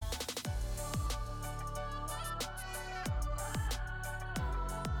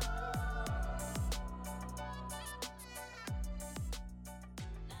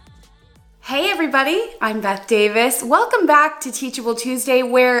Hey everybody, I'm Beth Davis. Welcome back to Teachable Tuesday,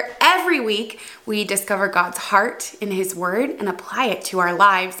 where every week we discover God's heart in His Word and apply it to our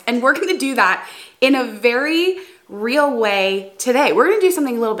lives. And we're going to do that in a very real way today. We're going to do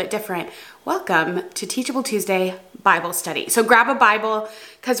something a little bit different. Welcome to Teachable Tuesday Bible Study. So grab a Bible,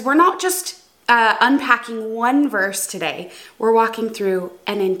 because we're not just unpacking one verse today. We're walking through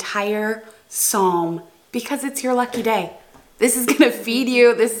an entire psalm because it's your lucky day. This is going to feed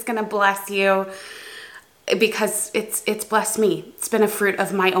you. This is going to bless you because it's blessed me. It's been a fruit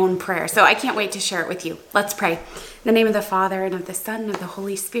of my own prayer. So I can't wait to share it with you. Let's pray. In the name of the Father, and of the Son, and of the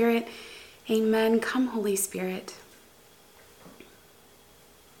Holy Spirit. Amen. Come, Holy Spirit.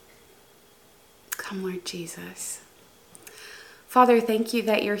 Come, Lord Jesus. Father, thank you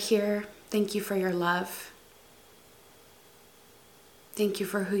that you're here. Thank you for your love. Thank you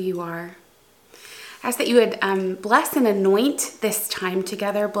for who you are. I ask that you would bless and anoint this time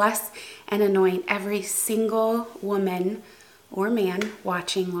together. Bless and anoint every single woman or man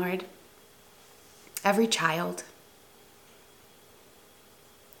watching, Lord. Every child.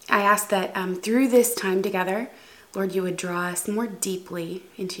 I ask that through this time together, Lord, you would draw us more deeply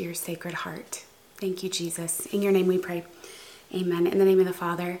into your sacred heart. Thank you, Jesus. In your name we pray. Amen. In the name of the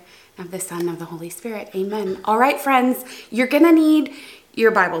Father, and of the Son, and of the Holy Spirit. Amen. All right, friends, you're going to need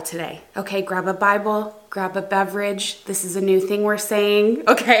your Bible today. Okay, grab a Bible, grab a beverage. This is a new thing we're saying,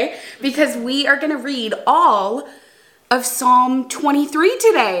 okay? Because we are going to read all of Psalm 23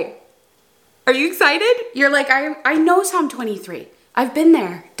 today. Are you excited? You're like, I know Psalm 23. I've been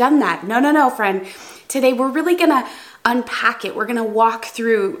there, done that. No, friend. Today we're really going to unpack it. We're going to walk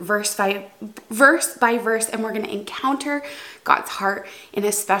through verse by verse, and we're going to encounter God's heart in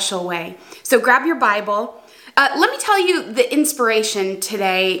a special way. So grab your Bible. Let me tell you the inspiration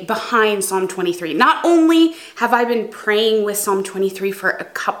today behind Psalm 23. Not only have I been praying with Psalm 23 for a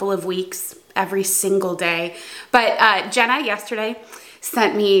couple of weeks, every single day, but Jenna yesterday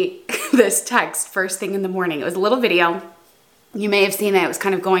sent me this text first thing in the morning. It was a little video. You may have seen it. It was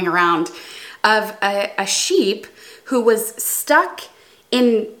kind of going around of a sheep who was stuck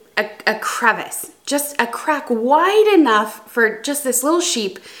in a crevice, just a crack wide enough for just this little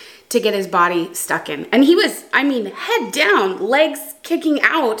sheep to get his body stuck in. And he was, head down, legs kicking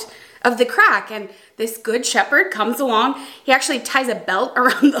out of the crack. And this good shepherd comes along. He actually ties a belt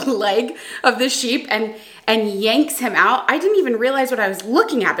around the leg of the sheep and yanks him out. I didn't even realize what I was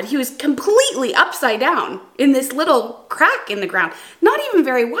looking at, but he was completely upside down in this little crack in the ground. Not even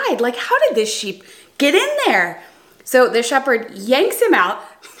very wide. Like, how did this sheep get in there? So the shepherd yanks him out.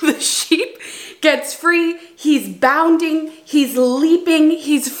 The sheep gets free. He's bounding, he's leaping,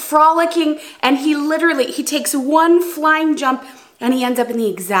 he's frolicking, and he takes one flying jump and he ends up in the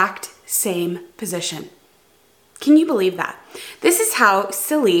exact same position. Can you believe that? This is how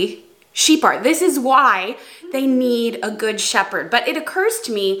silly sheep are. This is why they need a good shepherd. But it occurs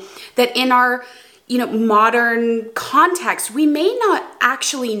to me that in our, modern context, we may not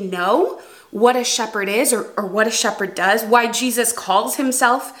actually know what a shepherd is or what a shepherd does, why Jesus calls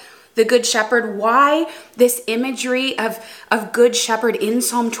himself the Good Shepherd, why this imagery of Good Shepherd in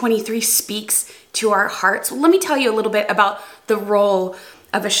Psalm 23 speaks to our hearts. Well, let me tell you a little bit about the role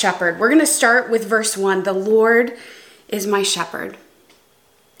of a shepherd. We're going to start with verse 1. The Lord is my shepherd.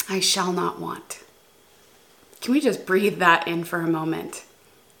 I shall not want. Can we just breathe that in for a moment?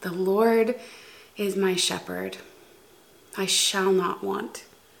 The Lord is my shepherd. I shall not want.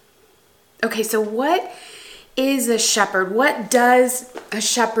 Okay, so what is a shepherd? What does a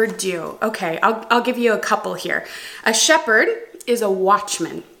shepherd do? Okay, I'll give you a couple here. A shepherd is a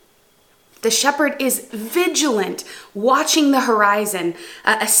watchman. The shepherd is vigilant, watching the horizon,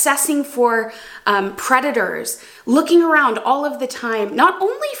 assessing for predators, looking around all of the time, not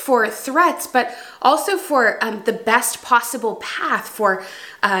only for threats, but also for the best possible path, for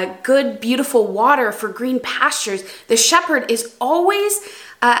good, beautiful water, for green pastures. The shepherd is always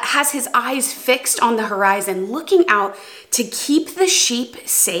has his eyes fixed on the horizon, looking out to keep the sheep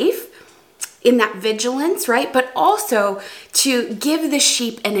safe in that vigilance, right? But also to give the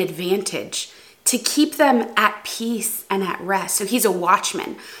sheep an advantage, to keep them at peace and at rest. So he's a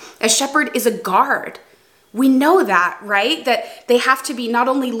watchman. A shepherd is a guard. We know that, right? That they have to be not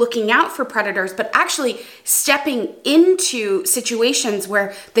only looking out for predators, but actually stepping into situations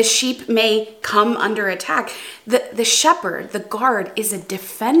where the sheep may come under attack. The shepherd, the guard, is a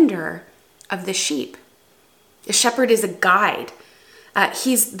defender of the sheep. The shepherd is a guide.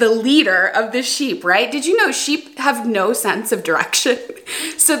 He's the leader of the sheep, right? Did you know sheep have no sense of direction?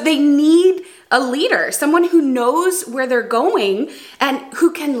 So they need a leader, someone who knows where they're going and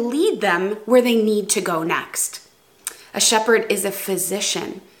who can lead them where they need to go next. A shepherd is a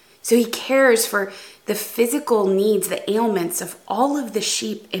physician. So he cares for the physical needs, the ailments of all of the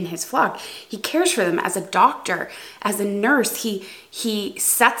sheep in his flock. He cares for them as a doctor, as a nurse. He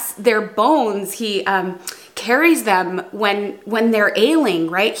sets their bones. He carries them when they're ailing,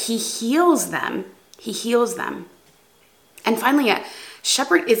 right? He heals them. He heals them. And finally, a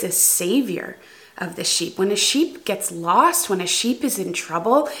shepherd is a savior of the sheep. When a sheep gets lost, when a sheep is in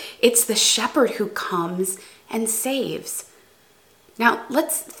trouble, it's the shepherd who comes and saves. Now,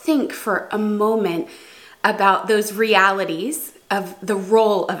 let's think for a moment about those realities of the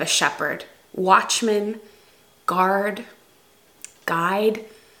role of a shepherd: watchman, guard, guide,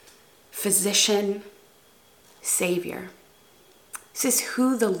 physician, savior. This is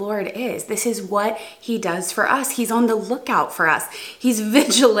who the Lord is. This is what he does for us. He's on the lookout for us. He's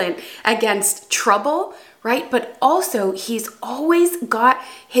vigilant against trouble, right? But also he's always got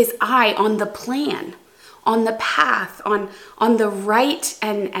his eye on the plan, on the path, on the right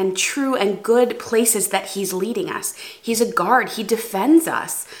and true and good places that he's leading us. He's a guard. He defends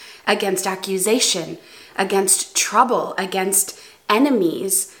us against accusation, against trouble, against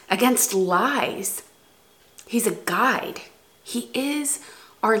enemies, against lies. He's a guide. He is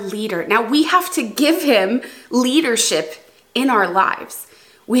our leader. Now we have to give him leadership in our lives.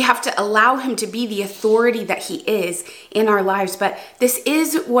 We have to allow him to be the authority that he is in our lives. But this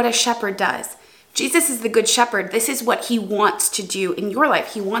is what a shepherd does. Jesus is the good shepherd. This is what he wants to do in your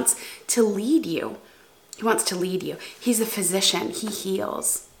life. He wants to lead you. He wants to lead you. He's a physician. He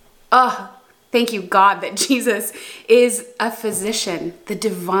heals. Oh, thank you, God, that Jesus is a physician, the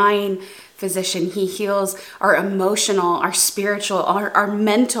divine physician. He heals our emotional, our spiritual, our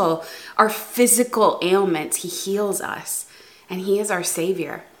mental, our physical ailments. He heals us, and he is our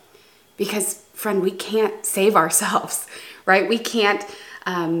savior. Because, friend, we can't save ourselves, right? We can't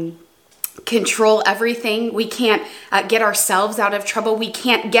control everything. We can't get ourselves out of trouble. We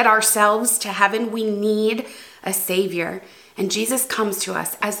can't get ourselves to heaven. We need a savior. And Jesus comes to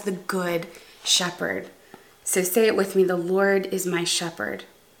us as the good shepherd. So say it with me: the Lord is my shepherd.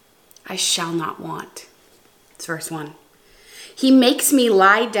 I shall not want. It's verse 1. He makes me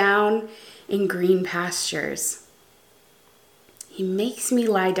lie down in green pastures. He makes me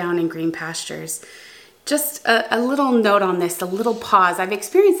lie down in green pastures. Just a little note on this, a little pause. I've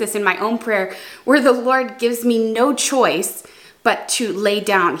experienced this in my own prayer where the Lord gives me no choice but to lay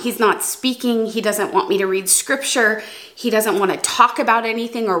down. He's not speaking. He doesn't want me to read scripture. He doesn't want to talk about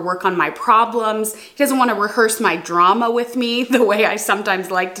anything or work on my problems. He doesn't want to rehearse my drama with me the way I sometimes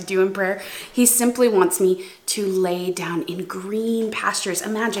like to do in prayer. He simply wants me to lay down in green pastures.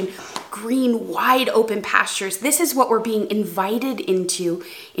 Imagine green, wide open pastures. This is what we're being invited into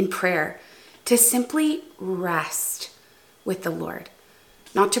in prayer, to simply rest with the Lord,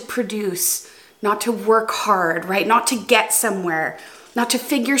 not to produce, not to work hard, right? Not to get somewhere, not to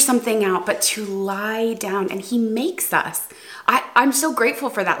figure something out, but to lie down. And he makes us. I'm so grateful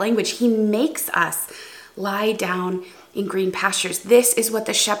for that language. He makes us lie down in green pastures. This is what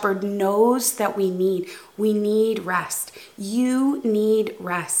the shepherd knows that we need. We need rest. You need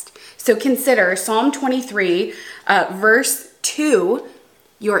rest. So consider Psalm 23, verse 2,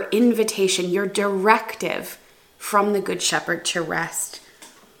 your invitation, your directive from the good shepherd to rest.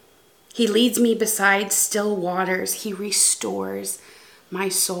 He leads me beside still waters. He restores my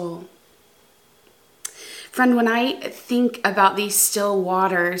soul. Friend, when I think about these still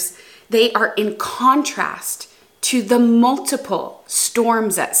waters, they are in contrast to the multiple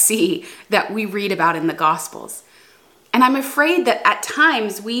storms at sea that we read about in the Gospels. And I'm afraid that at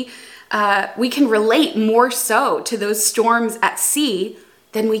times we can relate more so to those storms at sea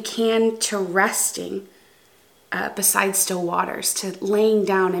than we can to resting beside still waters, to laying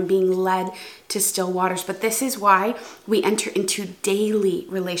down and being led to still waters. But this is why we enter into daily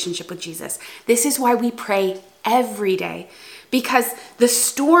relationship with Jesus. This is why we pray every day, because the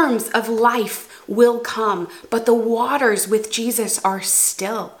storms of life will come, but the waters with Jesus are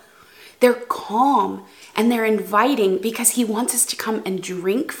still. They're calm and they're inviting because he wants us to come and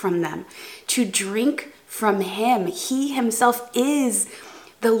drink from them, to drink from him. He himself is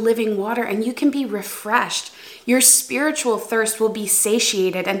the living water, and you can be refreshed. Your spiritual thirst will be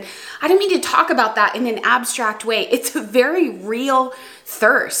satiated. And I don't mean to talk about that in an abstract way. It's a very real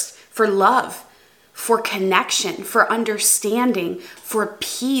thirst for love, for connection, for understanding, for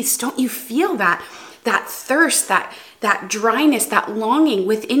peace. Don't you feel that thirst, that dryness, that longing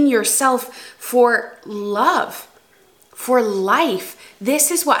within yourself for love, for life?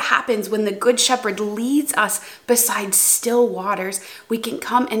 This is what happens when the Good Shepherd leads us beside still waters. We can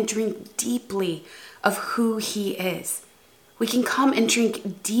come and drink deeply of who he is. We can come and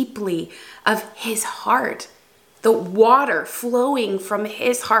drink deeply of his heart, the water flowing from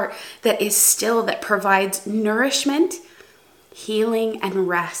his heart that is still, that provides nourishment, healing, and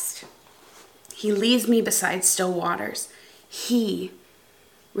rest. He leads me beside still waters. He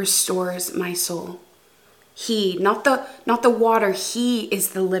restores my soul. He, not the water, he is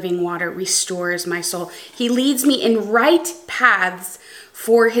the living water, restores my soul. He leads me in right paths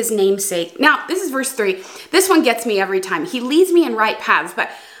for his name's sake. Now, this is verse 3. This one gets me every time. He leads me in right paths, but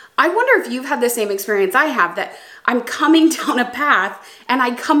I wonder if you've had the same experience I have, that I'm coming down a path and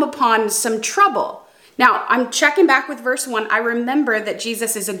I come upon some trouble. Now, I'm checking back with verse 1. I remember that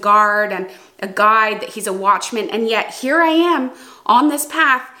Jesus is a guard and a guide, that he's a watchman, and yet here I am on this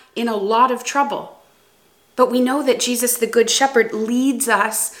path in a lot of trouble. But we know that Jesus, the Good Shepherd, leads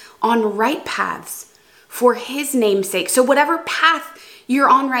us on right paths for his name's sake. So whatever path you're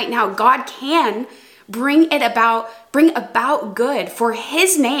on right now, God can bring about good for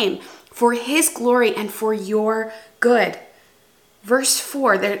his name, for his glory, and for your good. Verse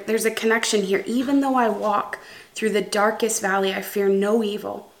 4, there's a connection here. Even though I walk through the darkest valley, I fear no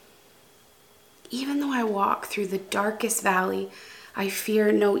evil. Even though I walk through the darkest valley, I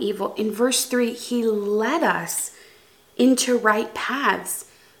fear no evil. In verse 3, he led us into right paths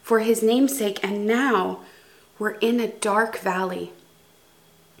for his name's sake, and now we're in a dark valley.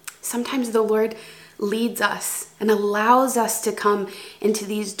 Sometimes the Lord leads us and allows us to come into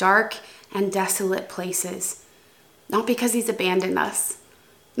these dark and desolate places, not because he's abandoned us,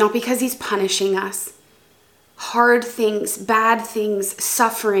 not because he's punishing us. Hard things, bad things,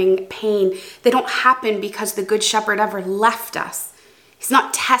 suffering, pain, they don't happen because the Good Shepherd ever left us. He's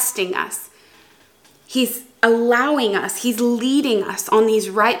not testing us. He's allowing us, he's leading us on these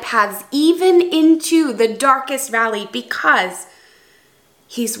right paths, even into the darkest valley, because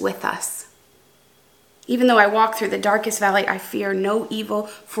he's with us. Even though I walk through the darkest valley, I fear no evil,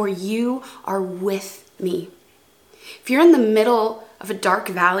 for you are with me. If you're in the middle of a dark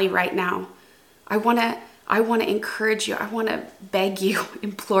valley right now, I want to encourage you. I want to beg you,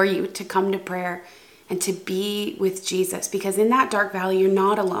 implore you to come to prayer and to be with Jesus, because in that dark valley, you're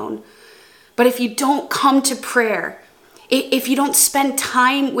not alone. But if you don't come to prayer, if you don't spend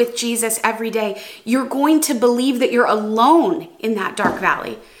time with Jesus every day, you're going to believe that you're alone in that dark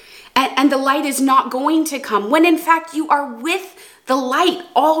valley. And the light is not going to come, when in fact you are with the light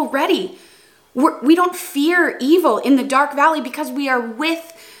already. We don't fear evil in the dark valley because we are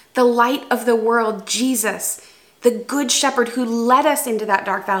with the light of the world, Jesus, the Good Shepherd who led us into that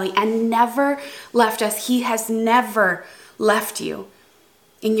dark valley and never left us. He has never left you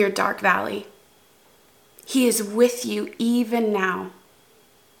in your dark valley. He is with you even now.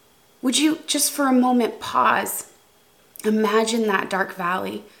 Would you just for a moment pause? Imagine that dark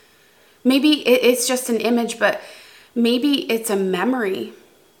valley. Maybe it's just an image, but maybe it's a memory.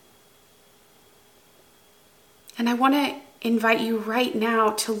 And I want to invite you right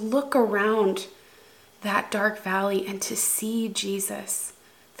now to look around that dark valley and to see Jesus,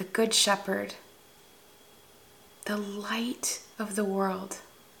 the Good Shepherd, the light of the world.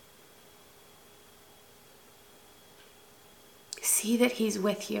 See that he's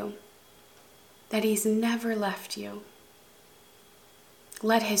with you, that he's never left you.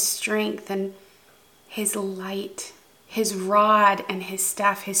 Let his strength and his light, his rod and his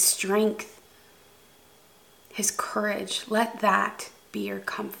staff, his strength, his courage, let that be your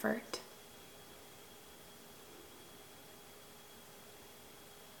comfort.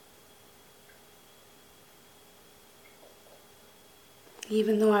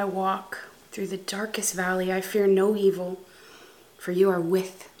 Even though I walk through the darkest valley, I fear no evil, for you are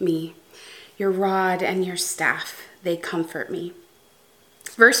with me. Your rod and your staff, they comfort me.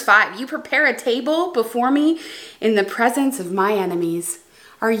 Verse 5, you prepare a table before me in the presence of my enemies.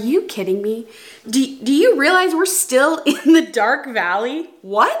 Are you kidding me? Do you realize we're still in the dark valley?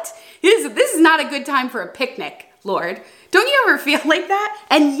 What? This is not a good time for a picnic, Lord. Don't you ever feel like that?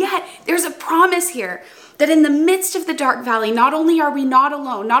 And yet, there's a promise here that in the midst of the dark valley, not only are we not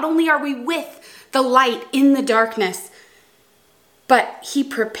alone, not only are we with the light in the darkness, but he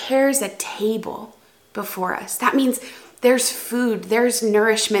prepares a table before us. That means there's food, there's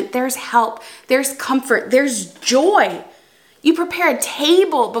nourishment, there's help, there's comfort, there's joy. You prepare a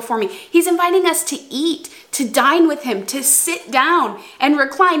table before me. He's inviting us to eat, to dine with him, to sit down and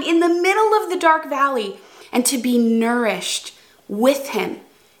recline in the middle of the dark valley and to be nourished with him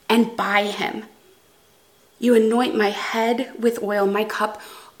and by him. You anoint my head with oil. My cup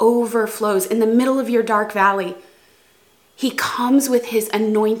overflows. In the middle of your dark valley, he comes with his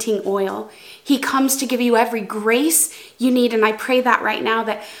anointing oil. He comes to give you every grace you need. And I pray that right now,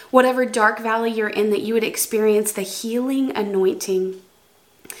 that whatever dark valley you're in, that you would experience the healing anointing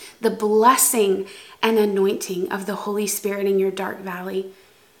the blessing and anointing of the Holy Spirit in your dark valley,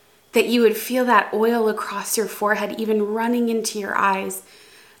 that you would feel that oil across your forehead, even running into your eyes,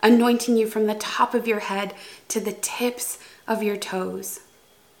 anointing you from the top of your head to the tips of your toes,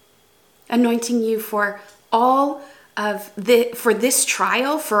 anointing you for for this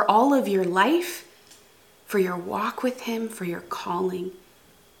trial, for all of your life, for your walk with him, for your calling.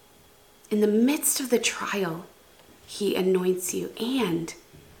 In the midst of the trial, he anoints you, and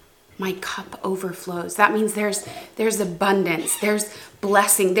my cup overflows. That means there's abundance, there's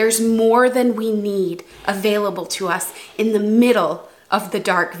blessing, there's more than we need available to us in the middle of the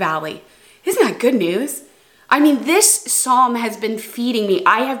dark valley. Isn't that good news? I mean, this psalm has been feeding me.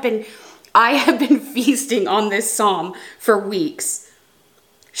 I have been feasting on this psalm for weeks.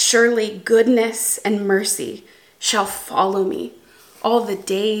 Surely goodness and mercy shall follow me all the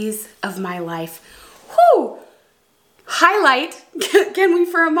days of my life. Whoo! Highlight, can we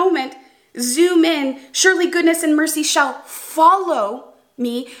for a moment zoom in? Surely goodness and mercy shall follow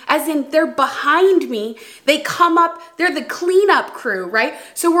me, as in they're behind me. They come up, they're the cleanup crew, right?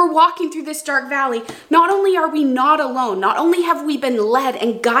 So we're walking through this dark valley. Not only are we not alone, not only have we been led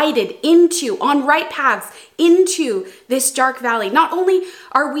and guided on right paths into this dark valley, not only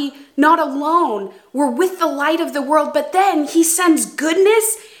are we not alone, we're with the light of the world, but then he sends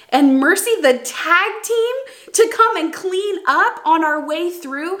goodness and mercy, the tag team, to come and clean up on our way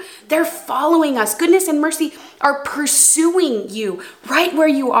through. They're following us. Goodness and mercy are pursuing you right where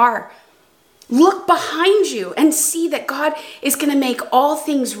you are. Look behind you and see that God is going to make all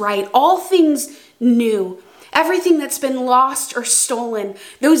things right, all things new. Everything that's been lost or stolen,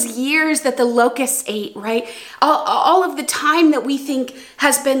 those years that the locusts ate, right? All of the time that we think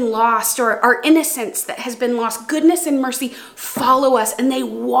has been lost, or our innocence that has been lost, goodness and mercy follow us, and they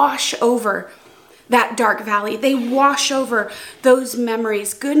wash over that dark valley. They wash over those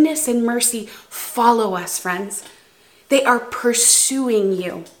memories. Goodness and mercy follow us, friends. They are pursuing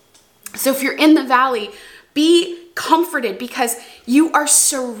you. So if you're in the valley, be comforted because you are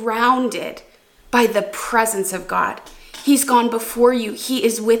surrounded by the presence of God. He's gone before you. He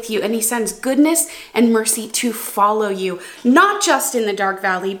is with you, and he sends goodness and mercy to follow you, not just in the dark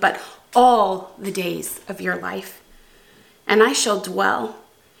valley, but all the days of your life. And I shall dwell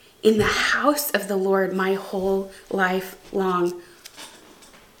in the house of the Lord my whole life long.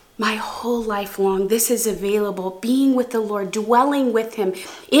 My whole life long, this is available. Being with the Lord, dwelling with him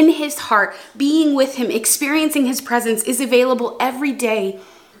in his heart, being with him, experiencing his presence is available every day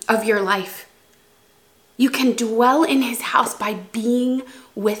of your life. You can dwell in his house by being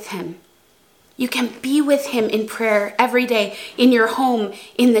with him. You can be with him in prayer every day, in your home,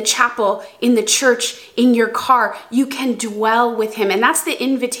 in the chapel, in the church, in your car. You can dwell with him. And that's the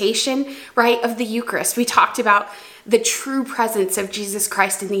invitation, right, of the Eucharist. We talked about the true presence of Jesus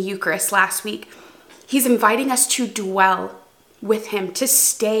Christ in the Eucharist last week. He's inviting us to dwell with him, to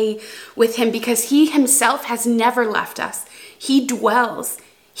stay with him, because he himself has never left us. He dwells.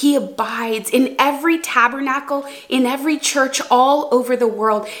 He abides in every tabernacle, in every church all over the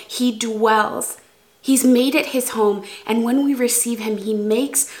world. He dwells. He's made it his home. And when we receive him, he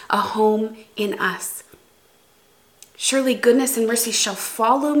makes a home in us. Surely goodness and mercy shall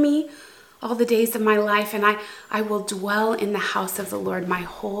follow me all the days of my life, and I will dwell in the house of the Lord my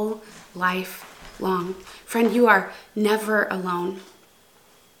whole life long. Friend, you are never alone.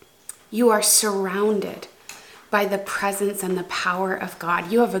 You are surrounded by the presence and the power of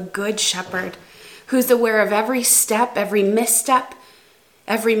God. You have a good shepherd who's aware of every step, every misstep,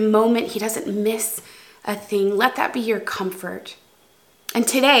 every moment. He doesn't miss a thing. Let that be your comfort. And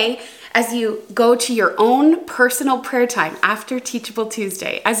today, as you go to your own personal prayer time after Teachable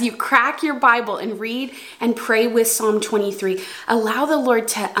Tuesday, as you crack your Bible and read and pray with Psalm 23, allow the Lord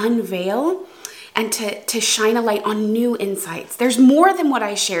to unveil and to shine a light on new insights. There's more than what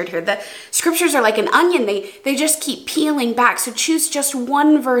I shared here. The scriptures are like an onion. They just keep peeling back. So choose just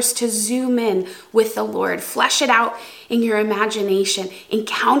one verse to zoom in with the Lord. Flesh it out in your imagination.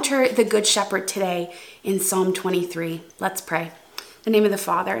 Encounter the Good Shepherd today in Psalm 23. Let's pray. In the name of the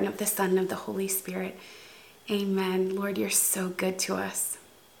Father, and of the Son, and of the Holy Spirit. Amen. Lord, you're so good to us.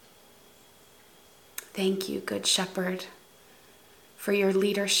 Thank you, Good Shepherd, for your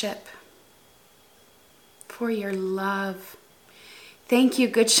leadership, for your love. Thank you,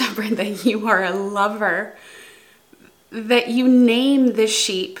 Good Shepherd, that you are a lover, that you name the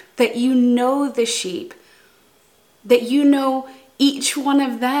sheep, that you know the sheep, that you know each one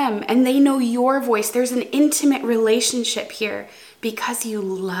of them, and they know your voice. There's an intimate relationship here because you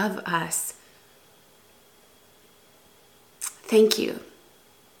love us. Thank you.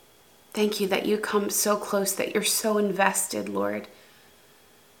 Thank you that you come so close, that you're so invested, Lord.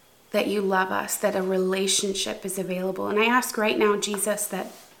 that you love us, that a relationship is available. And I ask right now, Jesus, that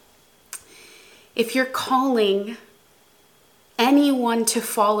if you're calling anyone to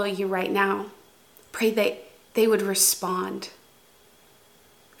follow you right now, pray that they would respond.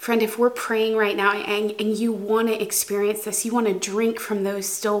 Friend, if we're praying right now and you want to experience this, you want to drink from those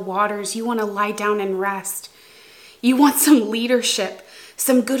still waters, you want to lie down and rest, you want some leadership,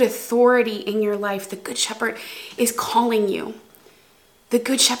 some good authority in your life, the Good Shepherd is calling you. The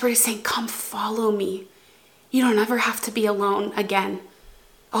Good Shepherd is saying, come follow me. You don't ever have to be alone again.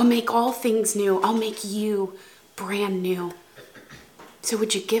 I'll make all things new. I'll make you brand new. So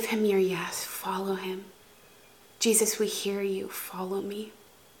would you give him your yes? Follow him. Jesus, we hear you. Follow me.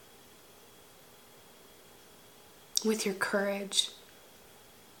 With your courage,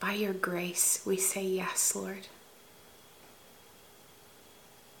 by your grace, we say yes, Lord.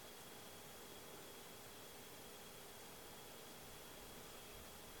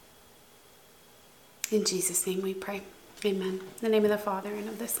 In Jesus' name we pray. Amen. In the name of the Father, and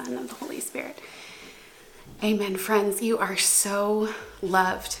of the Son, and of the Holy Spirit. Amen. Friends, you are so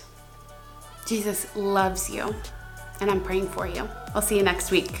loved. Jesus loves you, and I'm praying for you. I'll see you next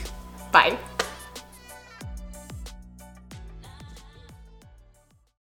week. Bye.